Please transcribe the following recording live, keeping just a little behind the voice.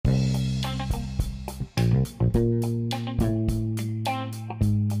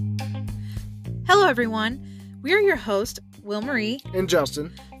Hello, everyone. We are your hosts, Will Marie and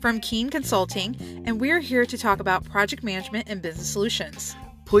Justin from Keene Consulting, and we are here to talk about project management and business solutions.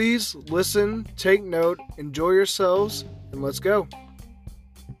 Please listen, take note, enjoy yourselves, and let's go.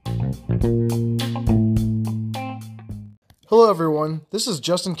 Hello, everyone. This is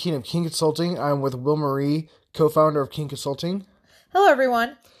Justin Keene of Keene Consulting. I'm with Will Marie, co-founder of Keene Consulting. Hello,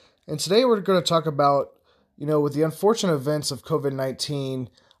 everyone. And today we're going to talk about, with the unfortunate events of COVID-19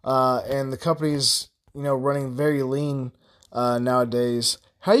 and the companies, running very lean nowadays,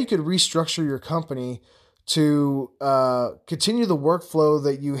 how you could restructure your company to continue the workflow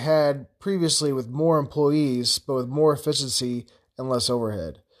that you had previously with more employees, but with more efficiency and less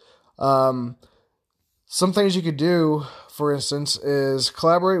overhead. Some things you could do, for instance, is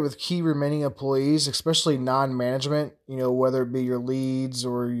collaborate with key remaining employees, especially non-management, whether it be your leads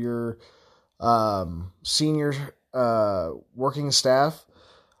or your senior working staff,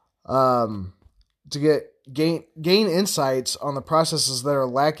 to gain insights on the processes that are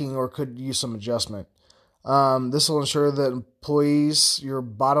lacking or could use some adjustment. This will ensure that employees, your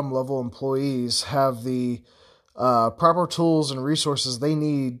bottom level employees, have the proper tools and resources they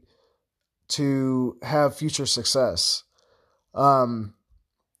need to have future success.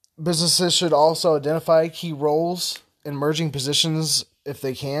 Businesses should also identify key roles and merging positions if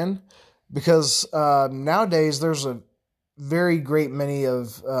they can, because nowadays there's a very great many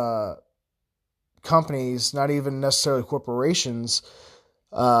of companies, not even necessarily corporations,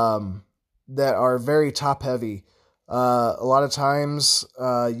 that are very top heavy. A lot of times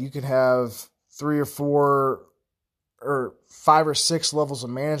you can have 3 or 4 or 5 or 6 levels of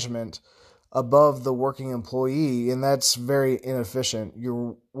management above the working employee, and that's very inefficient. If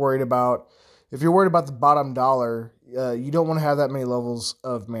you're worried about the bottom dollar, you don't want to have that many levels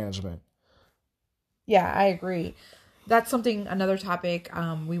of management. Yeah, I agree. That's another topic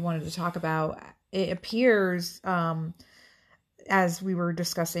we wanted to talk about. It appears, as we were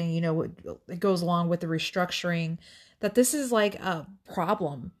discussing, it goes along with the restructuring, that this is like a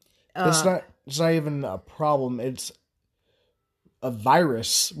problem. It's not even a problem. It's a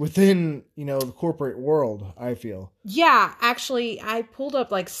virus within, the corporate world, I feel. Yeah, actually, I pulled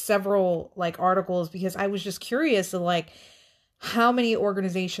up several articles because I was just curious of how many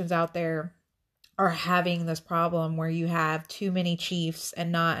organizations out there are having this problem where you have too many chiefs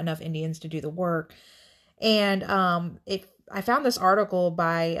and not enough Indians to do the work. And I found this article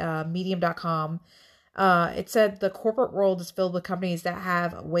by medium.com. It said the corporate world is filled with companies that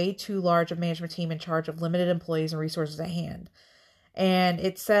have way too large a management team in charge of limited employees and resources at hand. And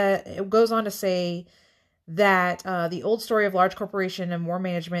it goes on to say that the old story of large corporation and more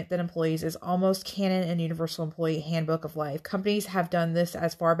management than employees is almost canon in Universal Employee Handbook of Life. Companies have done this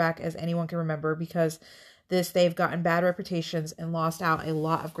as far back as anyone can remember. Because they've gotten bad reputations and lost out a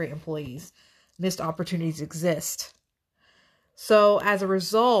lot of great employees. Missed opportunities exist. So as a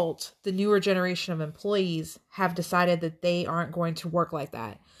result, the newer generation of employees have decided that they aren't going to work like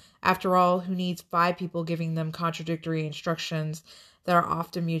that. After all, who needs 5 people giving them contradictory instructions that are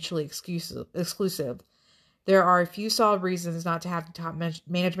often mutually exclusive? There are a few solid reasons not to have the top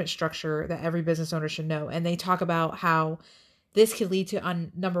management structure that every business owner should know. And they talk about how this could lead to,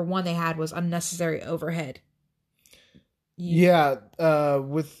 number one they had was unnecessary overhead. Yeah,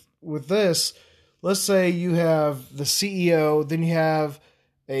 with this, let's say you have the CEO, then you have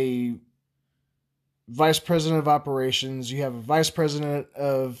a vice president of operations, you have a vice president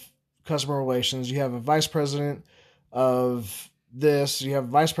of customer relations, you have a vice president of this, you have a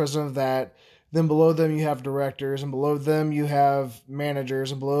vice president of that. Then below them you have directors, and below them you have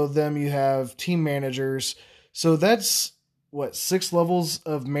managers, and below them you have team managers. So that's 6 levels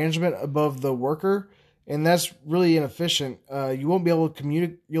of management above the worker, and that's really inefficient. You won't be able to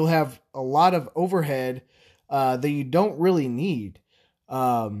communicate. You'll have a lot of overhead that you don't really need,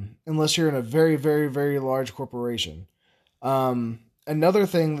 unless you're in a very, very, very large corporation. Another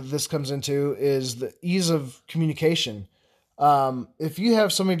thing that this comes into is the ease of communication. If you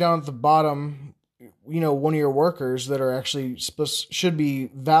have somebody down at the bottom, one of your workers that are actually should be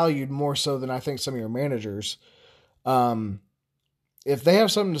valued more so than I think some of your managers. If they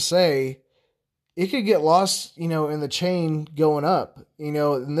have something to say, it could get lost, in the chain going up,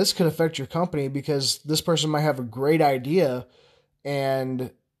 and this could affect your company because this person might have a great idea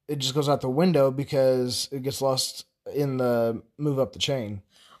and it just goes out the window because it gets lost in the move up the chain.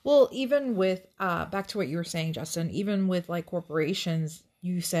 Well, even with, back to what you were saying, Justin, even with corporations,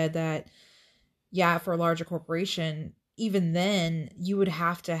 you said that, yeah, for a larger corporation, even then you would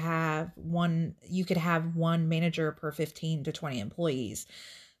have to have you could have one manager per 15 to 20 employees.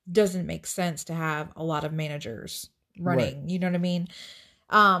 doesn't make sense to have a lot of managers running. Right. You know what I mean?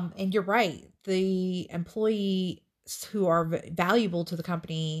 And you're right. The employees who are valuable to the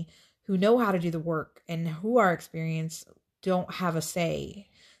company, who know how to do the work and who are experienced, don't have a say.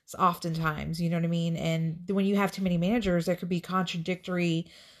 It's oftentimes, you know what I mean? And when you have too many managers, there could be contradictory,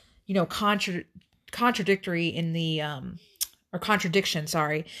 contradictory in the, or contradiction,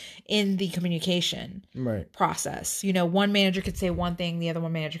 sorry, in the communication process. One manager could say one thing, the other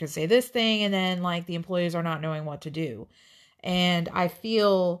one manager could say this thing, and then like the employees are not knowing what to do. And I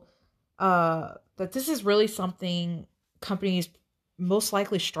feel that this is really something companies most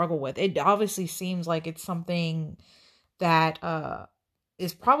likely struggle with. It obviously seems like it's something that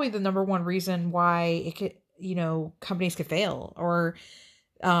is probably the number one reason why it could, companies could fail. Or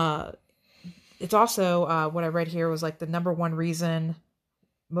it's also what I read here was like the number one reason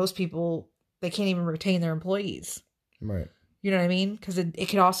most people, they can't even retain their employees. Right. You know what I mean? Because it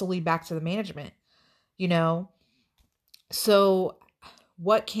could also lead back to the management, So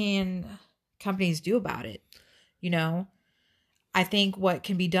what can companies do about it? I think what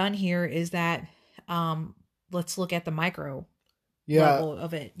can be done here is that let's look at the micro level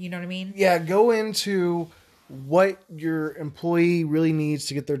of it. You know what I mean? Yeah, go into what your employee really needs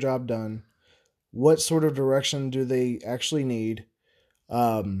to get their job done. What sort of direction do they actually need?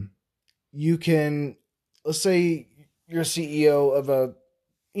 You can, let's say you're CEO of a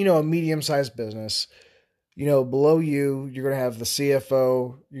medium-sized business. Below you, you're going to have the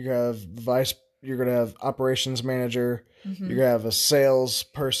CFO, you're going to have the you're going to have operations manager, Mm-hmm. you're going to have a sales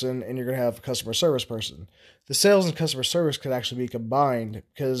person, and you're going to have a customer service person. The sales and customer service could actually be combined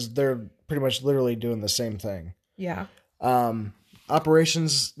because they're pretty much literally doing the same thing. Yeah.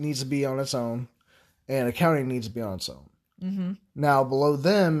 Operations needs to be on its own, and accounting needs to be on its own. Mm-hmm. Now, below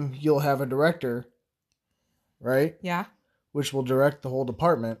them, you'll have a director, right? Yeah. Which will direct the whole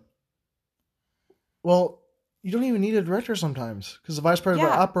department. Well, you don't even need a director sometimes because the vice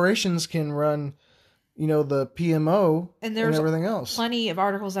president of operations can run, the PMO and everything else. Plenty of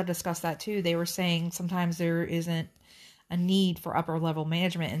articles that discussed that too. They were saying sometimes there isn't a need for upper level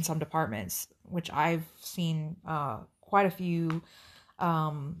management in some departments, which I've seen quite a few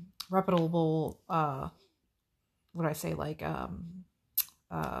reputable, what do I say, like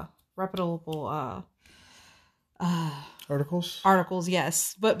reputable articles,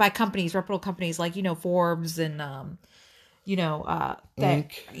 yes, but by companies, reputable companies like Forbes and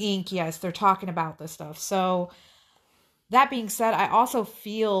Inc. Yes, they're talking about this stuff. So that being said, I also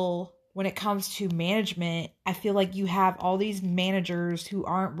feel when it comes to management, I feel like you have all these managers who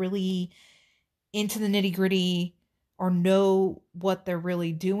aren't really into the nitty gritty or know what they're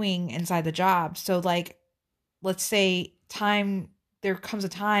really doing inside the job. So like, let's say there comes a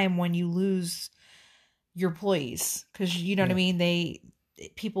time when you lose your employees because what I mean?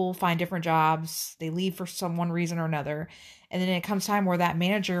 People find different jobs, they leave for some one reason or another. And then it comes time where that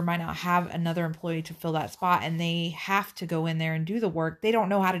manager might not have another employee to fill that spot and they have to go in there and do the work. They don't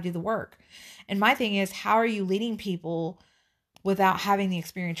know how to do the work. And my thing is, how are you leading people without having the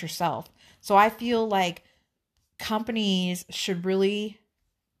experience yourself? So I feel like companies should really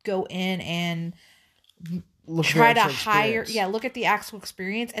go in and try to hire, look at the actual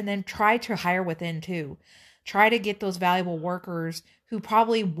experience and then try to hire within too. Try to get those valuable workers who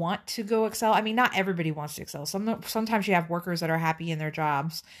probably want to go excel. I mean, not everybody wants to excel. Sometimes you have workers that are happy in their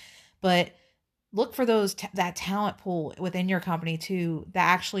jobs, but look for that talent pool within your company too, that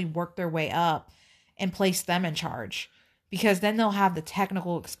actually work their way up and place them in charge, because then they'll have the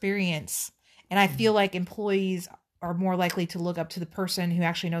technical experience. And I feel like employees are more likely to look up to the person who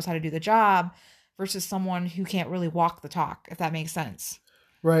actually knows how to do the job versus someone who can't really walk the talk, if that makes sense.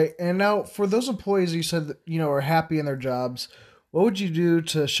 Right. And now for those employees you said that, are happy in their jobs, what would you do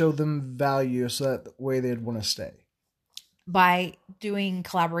to show them value so that way they'd want to stay? By doing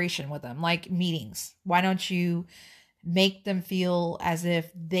collaboration with them, like meetings. Why don't you make them feel as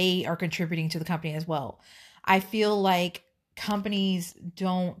if they are contributing to the company as well? I feel like companies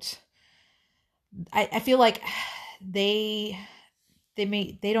don't, I feel like they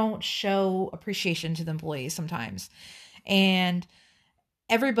don't show appreciation to the employees sometimes. And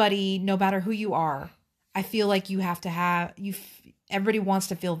everybody, no matter who you are, I feel like you have to have, everybody wants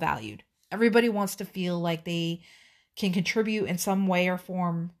to feel valued. Everybody wants to feel like they can contribute in some way or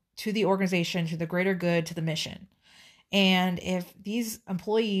form to the organization, to the greater good, to the mission. And if these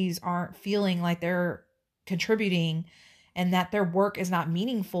employees aren't feeling like they're contributing and that their work is not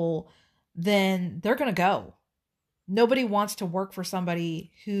meaningful, then they're going to go. Nobody wants to work for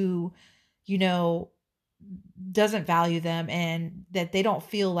somebody who, doesn't value them and that they don't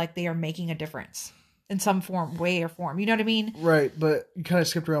feel like they are making a difference, in some way or form. You know what I mean? Right. But you kind of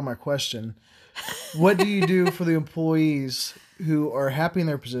skipped around my question. What do you do for the employees who are happy in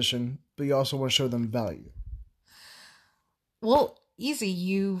their position, but you also want to show them value? Well,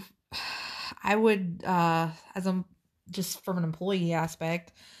 easy. I would, just from an employee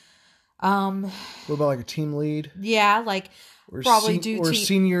aspect, what about like a team lead? Yeah, like or probably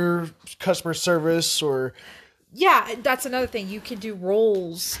senior customer service Yeah, that's another thing. You can do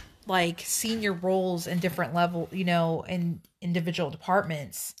roles, like senior roles in different level, in individual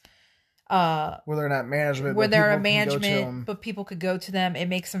departments. Where they're not management, where they're a management, but people could go to them. It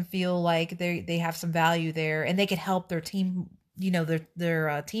makes them feel like they have some value there, and they could help their team,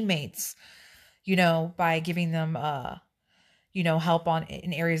 their teammates, by giving them help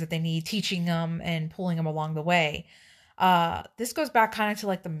in areas that they need, teaching them and pulling them along the way. This goes back kind of to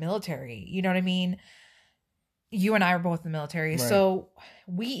like the military. You know what I mean? You and I are both in the military. Right. So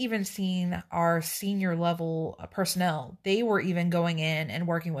we even seen our senior level personnel. They were even going in and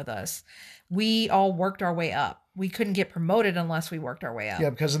working with us. We all worked our way up. We couldn't get promoted unless we worked our way up. Yeah,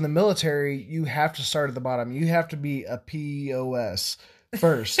 because in the military, you have to start at the bottom. You have to be a POS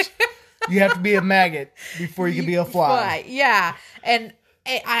first. You have to be a maggot before you can be a fly. Yeah. And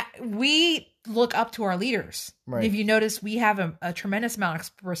we look up to our leaders. Right. If you notice, we have a tremendous amount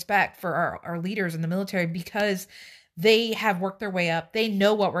of respect for our leaders in the military because they have worked their way up. They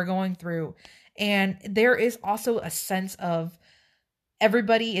know what we're going through. And there is also a sense of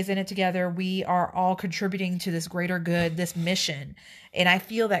everybody is in it together. We are all contributing to this greater good, this mission. And I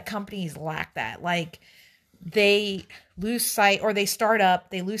feel that companies lack that. Like they lose sight, or they start up,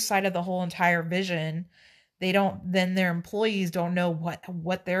 they lose sight of the whole entire vision. Then their employees don't know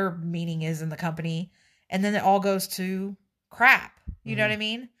what their meaning is in the company. And then it all goes to crap. You know what I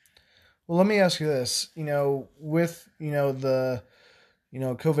mean? Well, let me ask you this, with, the,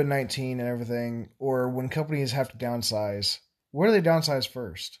 COVID-19 and everything, or when companies have to downsize, where do they downsize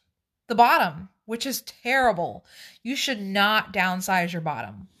first? The bottom, which is terrible. You should not downsize your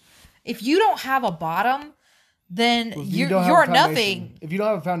bottom. If you don't have a bottom, then you're nothing. If you don't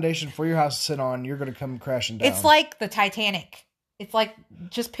have a foundation for your house to sit on, you're going to come crashing down. It's like the Titanic. It's like,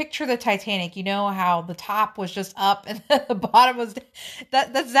 just picture the Titanic. You know how the top was just up and the bottom was...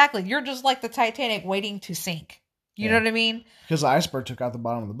 That's exactly. You're just like the Titanic waiting to sink. You know what I mean? Because the iceberg took out the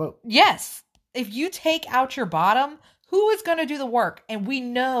bottom of the boat. Yes. If you take out your bottom, who is going to do the work? And we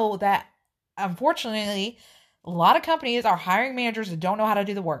know that, unfortunately, a lot of companies are hiring managers that don't know how to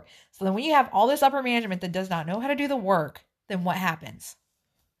do the work. So then when you have all this upper management that does not know how to do the work, then what happens?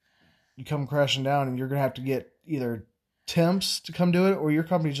 You come crashing down and you're going to have to get either temps to come do it or your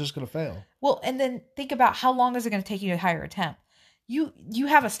company's just going to fail. Well, and then think about how long is it going to take you to hire a temp? You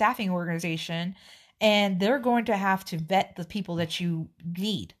have a staffing organization and they're going to have to vet the people that you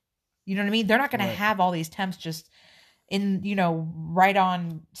need. You know what I mean? They're not going to have all these temps just in, right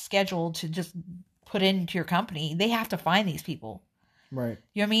on schedule to just put into your company. They have to find these people. Right.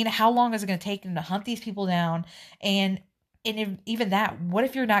 You know what I mean? How long is it going to take them to hunt these people down? And even that, what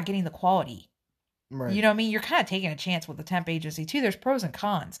if you're not getting the quality? Right. You know what I mean? You're kind of taking a chance with the temp agency too. There's pros and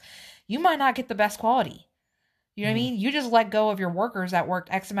cons. You might not get the best quality. You know what I mean? You just let go of your workers that worked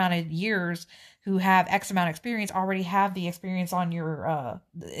X amount of years who have X amount of experience, already have the experience on your,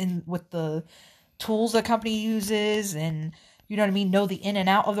 with the tools the company uses, and you know what I mean? Know the in and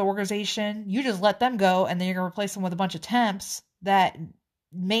out of the organization. You just let them go, and then you're going to replace them with a bunch of temps that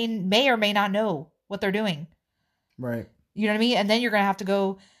may or may not know what they're doing. Right. You know what I mean? And then you're going to have to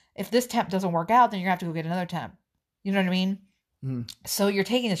go, if this temp doesn't work out, then you're going to have to go get another temp. You know what I mean? So you're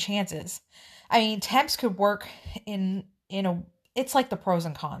taking the chances. I mean, temps could work it's like the pros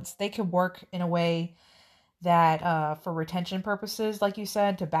and cons. They could work in a way that, for retention purposes, like you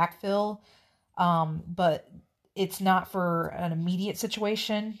said, to backfill, but it's not for an immediate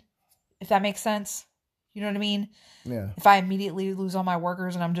situation, if that makes sense. You know what I mean? Yeah. If I immediately lose all my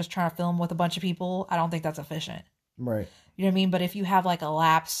workers and I'm just trying to fill them with a bunch of people, I don't think that's efficient. Right. You know what I mean? But if you have like a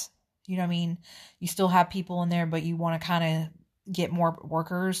lapse, you know what I mean? You still have people in there, but you want to kind of get more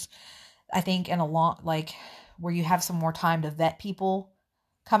workers. I think in a long, like where you have some more time to vet people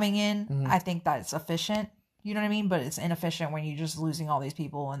coming in, I think that's efficient. You know what I mean? But it's inefficient when you're just losing all these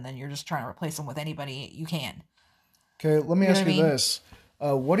people and then you're just trying to replace them with anybody you can. Okay, let me ask you this.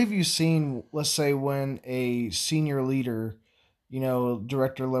 What have you seen, let's say, when a senior leader,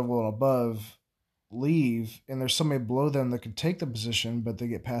 director level and above, leave and there's somebody below them that could take the position, but they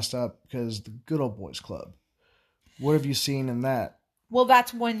get passed up because the good old boys club? What have you seen in that? Well,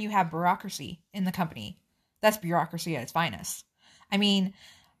 that's when you have bureaucracy in the company. That's bureaucracy at its finest. I mean,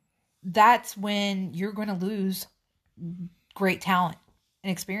 that's when you're going to lose great talent.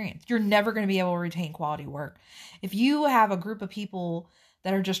 and experience. You're never going to be able to retain quality work. If you have a group of people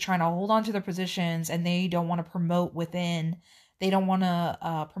that are just trying to hold on to their positions and they don't want to promote within, they don't want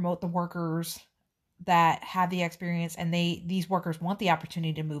to promote the workers that have the experience, and these workers want the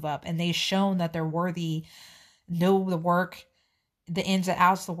opportunity to move up, and they've shown that they're worthy, know the work, the ins and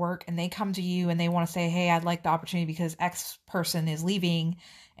outs of the work, and they come to you and they want to say, hey, I'd like the opportunity because X person is leaving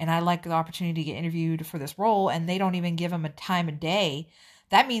and I'd like the opportunity to get interviewed for this role, and they don't even give them a time of day.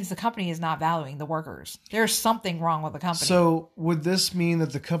 That means the company is not valuing the workers. There's something wrong with the company. So would this mean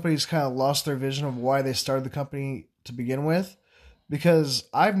that the company's kind of lost their vision of why they started the company to begin with? Because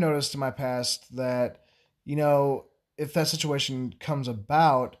I've noticed in my past that, if that situation comes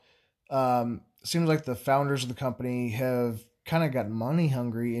about, it seems like the founders of the company have kind of gotten money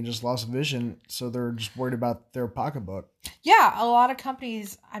hungry and just lost vision. So they're just worried about their pocketbook. Yeah. A lot of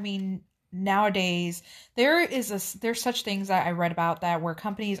companies, nowadays there's such things that I read about that where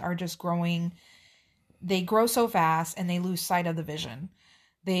companies are just growing. They grow so fast and they lose sight of the vision.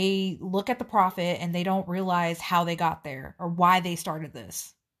 They look at the profit and they don't realize how they got there or why they started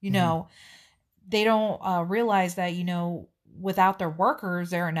this. They don't realize that, without their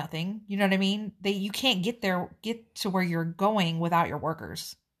workers, they're nothing. You know what I mean? You can't get to where you're going without your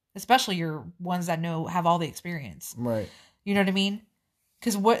workers, especially your ones that have all the experience. Right. You know what I mean?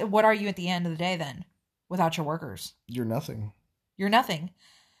 Because what are you at the end of the day then without your workers? You're nothing. You're nothing.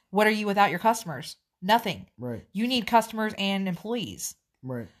 What are you without your customers? Nothing. Right. You need customers and employees.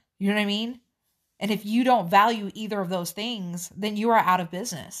 Right. You know what I mean? And if you don't value either of those things, then you are out of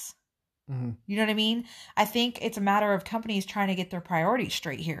business. Mm-hmm. You know what I mean? I think it's a matter of companies trying to get their priorities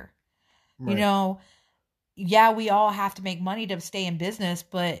straight here. Right. Yeah, we all have to make money to stay in business,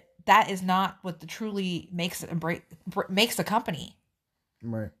 but that is not what truly makes the company.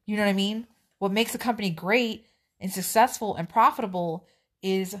 Right. You know what I mean? What makes a company great and successful and profitable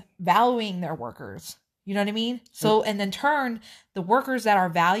is valuing their workers. You know what I mean? So, and then turn the workers that are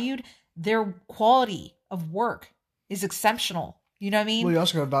valued, their quality of work is exceptional. You know what I mean? Well, you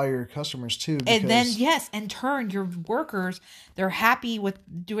also got to value your customers too. And then, yes, and turn your workers, they're happy with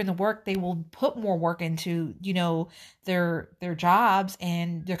doing the work. They will put more work into, their jobs,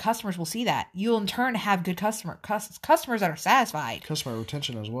 and their customers will see that. You'll in turn have good customers that are satisfied. Customer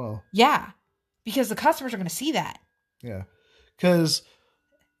retention as well. Yeah, because the customers are going to see that. Yeah, because,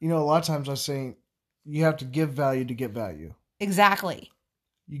 a lot of times I was saying you have to give value to get value. Exactly.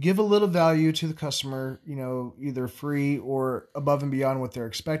 You give a little value to the customer, either free or above and beyond what they're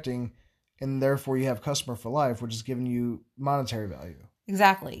expecting, and therefore you have customer for life, which is giving you monetary value.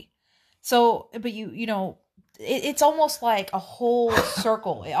 Exactly. So, but it's almost like a whole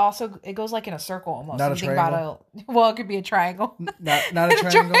circle. It goes like in a circle almost. Not a triangle? It could be a triangle. Not a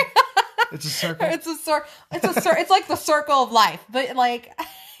triangle. It's a circle. It's it's like the circle of life, but like,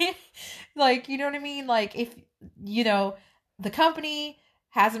 you know what I mean? Like if, the company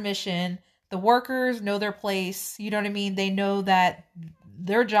has a mission, the workers know their place. You know what I mean? They know that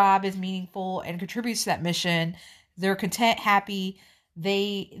their job is meaningful and contributes to that mission. They're content, happy.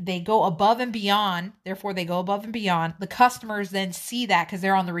 They go above and beyond. Therefore, they go above and beyond. The customers then see that because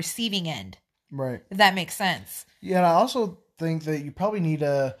they're on the receiving end. Right. If that makes sense. Yeah, and I also think that you probably need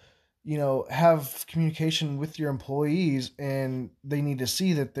to, have communication with your employees, and they need to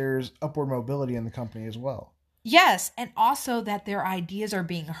see that there's upward mobility in the company as well. Yes, and also that their ideas are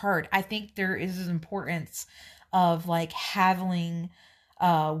being heard. I think there is an importance of like having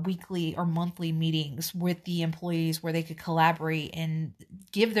weekly or monthly meetings with the employees where they could collaborate and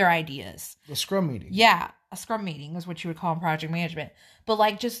give their ideas. A scrum meeting. Yeah, a scrum meeting is what you would call in project management. But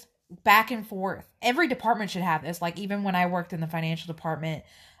like just back and forth. Every department should have this. Like even when I worked in the financial department,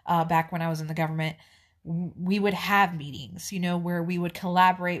 back when I was in the government, we would have meetings, where we would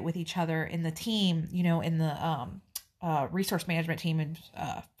collaborate with each other in the team, in the resource management team and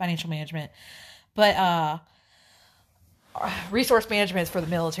financial management. But resource management is for the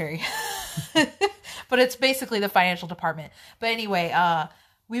military. But it's basically the financial department. But anyway,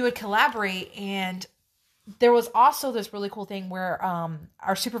 we would collaborate, and there was also this really cool thing where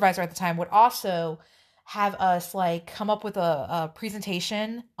our supervisor at the time would also have us like come up with a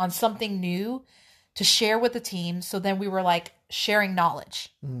presentation on something new to share with the team. So then we were like sharing knowledge.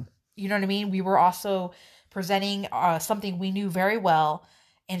 Mm. You know what I mean? We were also presenting something we knew very well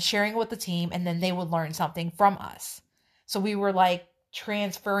and sharing it with the team. And then they would learn something from us. So we were like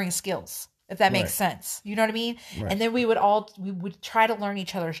transferring skills, if that makes sense. You know what I mean? Right. And then we would try to learn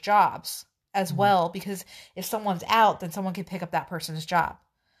each other's jobs as well, because if someone's out, then someone could pick up that person's job.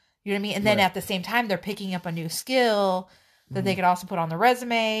 You know what I mean? And then at the same time, they're picking up a new skill that they could also put on the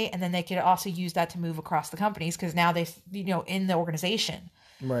resume, and then they could also use that to move across the companies, because now they, in the organization.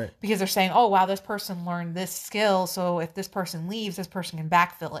 Right. Because they're saying, oh, wow, this person learned this skill. So if this person leaves, this person can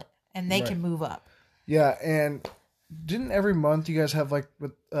backfill it and they can move up. Yeah. And didn't every month you guys have like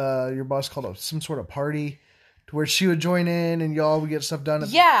with your boss called some sort of party to where she would join in and y'all would get stuff done?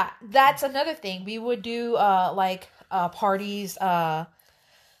 Yeah, that's another thing. We would do parties. Not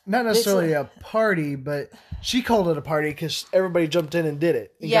necessarily a party, but she called it a party because everybody jumped in and did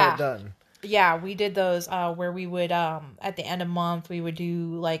it and got it done. Yeah, we did those where we would at the end of month we would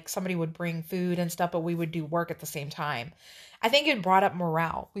do like somebody would bring food and stuff, but we would do work at the same time. I think it brought up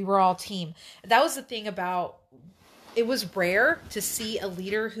morale. We were all team. That was the thing about it was rare to see a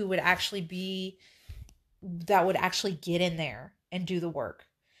leader who would actually get in there and do the work.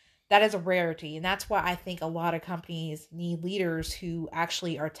 That is a rarity. And that's why I think a lot of companies need leaders who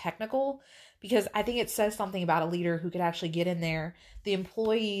actually are technical, because I think it says something about a leader who could actually get in there. The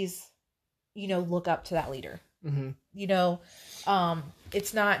employees, look up to that leader. Mm-hmm.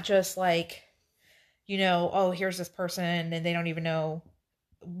 It's not just like, oh, here's this person and they don't even know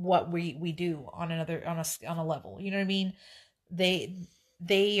what we do on a level. You know what I mean?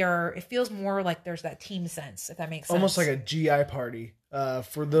 They are, it feels more like there's that team sense, if that makes sense. Almost like a GI party.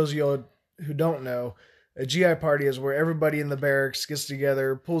 For those of you who don't know, a GI party is where everybody in the barracks gets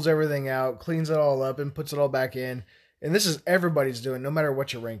together, pulls everything out, cleans it all up, and puts it all back in. And this is everybody's doing, no matter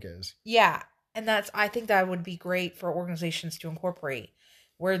what your rank is. Yeah. And I think that would be great for organizations to incorporate,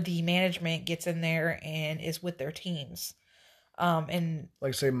 where the management gets in there and is with their teams. And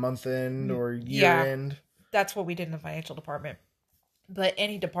like say month end or year end. That's what we did in the financial department. But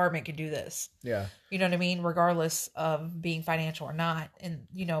any department can do this. Yeah. You know what I mean? Regardless of being financial or not. And,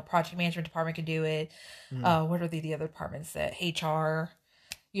 project management department can do it. Mm-hmm. What are the other departments that HR,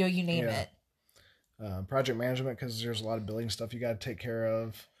 you name it. Project management, because there's a lot of billing stuff you got to take care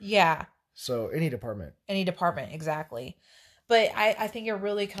of. Yeah. So any department. Any department, exactly. But I think it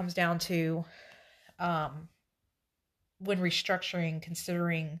really comes down to when restructuring,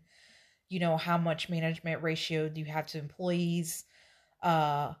 considering, how much management ratio do you have to employees.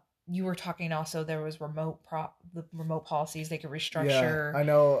 You were talking also there was the remote policies they could restructure. Yeah, I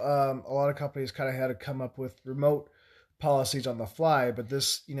know a lot of companies kind of had to come up with remote policies on the fly, but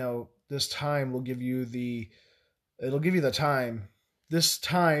this, this time will give you the time. This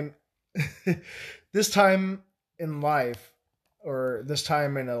time this time in life, or this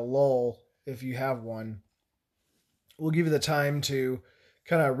time in a lull, if you have one, will give you the time to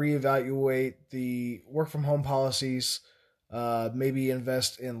kind of reevaluate the work from home policies. Maybe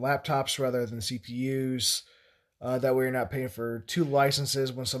invest in laptops rather than CPUs. That way you're not paying for 2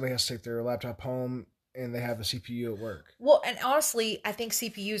 licenses when somebody has to take their laptop home and they have a CPU at work. Well, and honestly, I think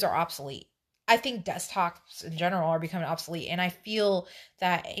CPUs are obsolete. I think desktops in general are becoming obsolete. And I feel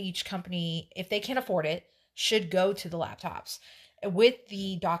that each company, if they can afford it, should go to the laptops with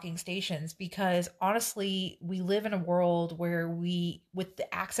the docking stations, because honestly, we live in a world where with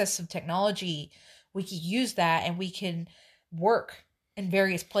the access of technology, we can use that and we can work in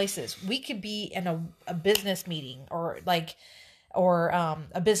various places. We could be in a business meeting or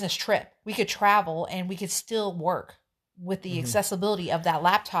a business trip. We could travel and we could still work with the accessibility of that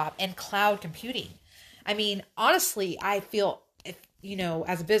laptop and cloud computing. I mean, honestly, I feel if,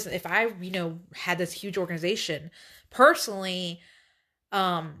 as a business, if I, had this huge organization personally,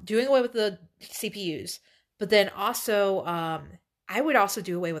 doing away with the CPUs, but then also, I would also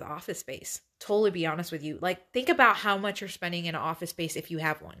do away with office space. Totally be honest with you. Like, think about how much you're spending in an office space if you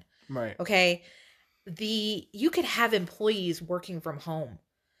have one. Right. Okay. You could have employees working from home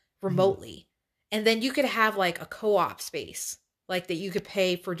remotely. And then you could have like a co-op space, like that you could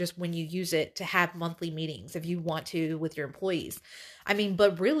pay for just when you use it to have monthly meetings if you want to with your employees. I mean,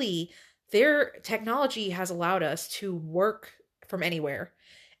 but really their technology has allowed us to work from anywhere.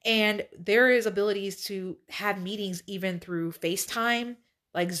 And there is abilities to have meetings even through FaceTime,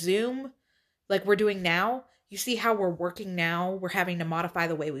 like Zoom, like we're doing now. You see how we're working now. We're having to modify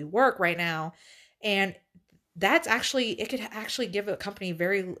the way we work right now. And it could actually give a company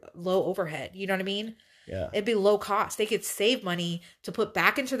very low overhead. You know what I mean? Yeah. It'd be low cost. They could save money to put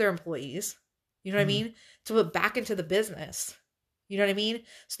back into their employees. You know what I mean? To put back into the business. You know what I mean?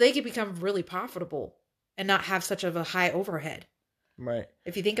 So they could become really profitable and not have such of a high overhead. Right.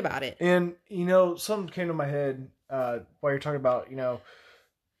 If you think about it. And, something came to my head while you're talking about,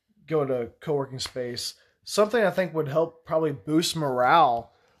 going to co-working space. Something I think would help probably boost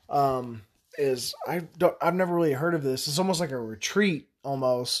morale is I've never really heard of this. It's almost like a retreat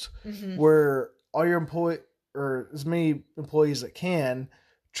almost, where all your or as many employees that can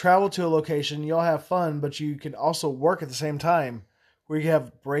travel to a location. You all have fun, but you can also work at the same time, where you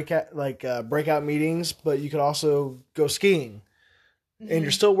have breakout meetings, but you could also go skiing and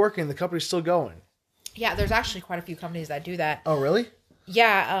you're still working. The company's still going. Yeah, there's actually quite a few companies that do that. Oh, really?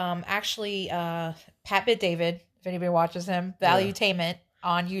 Yeah, actually, Pat David, if anybody watches him, Valuetainment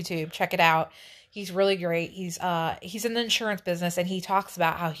on YouTube, check it out. He's really great. He's in the insurance business, and he talks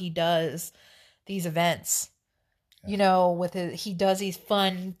about how he does these events. You know, he does these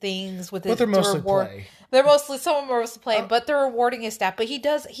fun things with his. But they're mostly play. They're mostly some of them are mostly play, but they're rewarding his staff. But he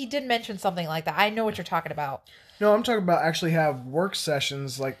did mention something like that. I know what you're talking about. No, I'm talking about actually have work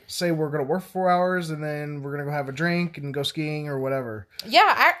sessions. Like, say we're going to work 4 hours and then we're going to go have a drink and go skiing or whatever.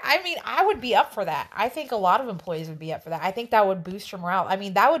 Yeah, I mean, I would be up for that. I think a lot of employees would be up for that. I think that would boost your morale. I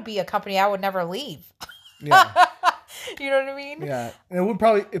mean, that would be a company I would never leave. Yeah. You know what I mean? Yeah. And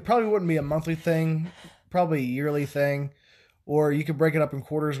it probably wouldn't be a monthly thing, probably a yearly thing. Or you could break it up in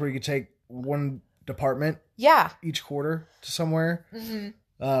quarters where you could take one department each quarter to somewhere.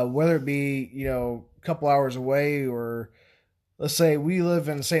 Mm-hmm. Whether it be, a couple hours away, or let's say we live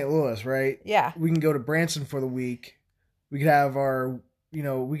in St. Louis, right? Yeah. We can go to Branson for the week. We could have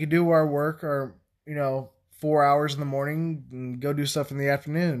we could do our work, 4 hours in the morning and go do stuff in the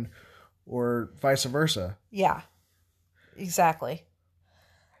afternoon, or vice versa. Yeah, exactly.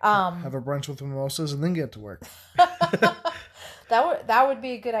 Have a brunch with mimosas and then get to work. That would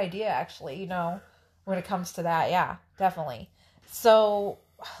be a good idea, actually, when it comes to that. Yeah, definitely. So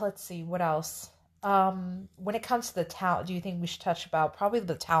let's see, what else? When it comes to the talent, do you think we should touch about probably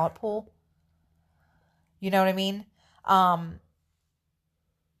the talent pool? You know what I mean?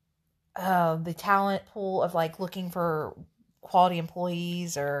 The talent pool of like looking for quality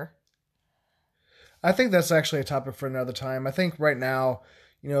employees, or. I think that's actually a topic for another time. I think right now,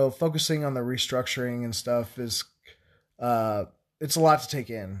 focusing on the restructuring and stuff is, it's a lot to take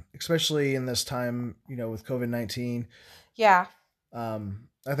in, especially in this time, with COVID-19. Yeah. I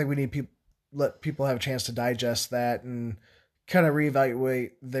think we need let people have a chance to digest that and kind of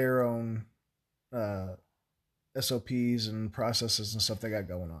reevaluate their own SOPs and processes and stuff they got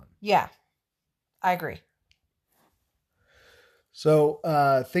going on. Yeah, I agree. So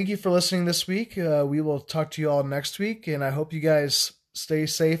thank you for listening this week. We will talk to you all next week, and I hope you guys stay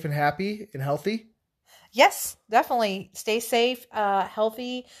safe and happy and healthy. Yes, definitely. Stay safe,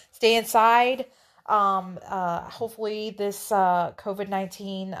 healthy, stay inside. Hopefully this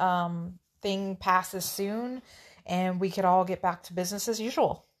COVID-19 thing passes soon and we could all get back to business as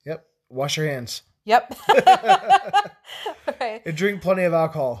usual. Yep. Wash your hands. Yep. Okay. And drink plenty of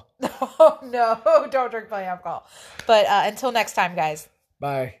alcohol. Oh, no, don't drink plenty of alcohol. But until next time, guys.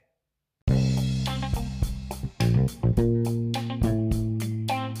 Bye.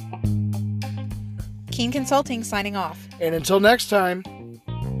 Keene Consulting signing off. And until next time.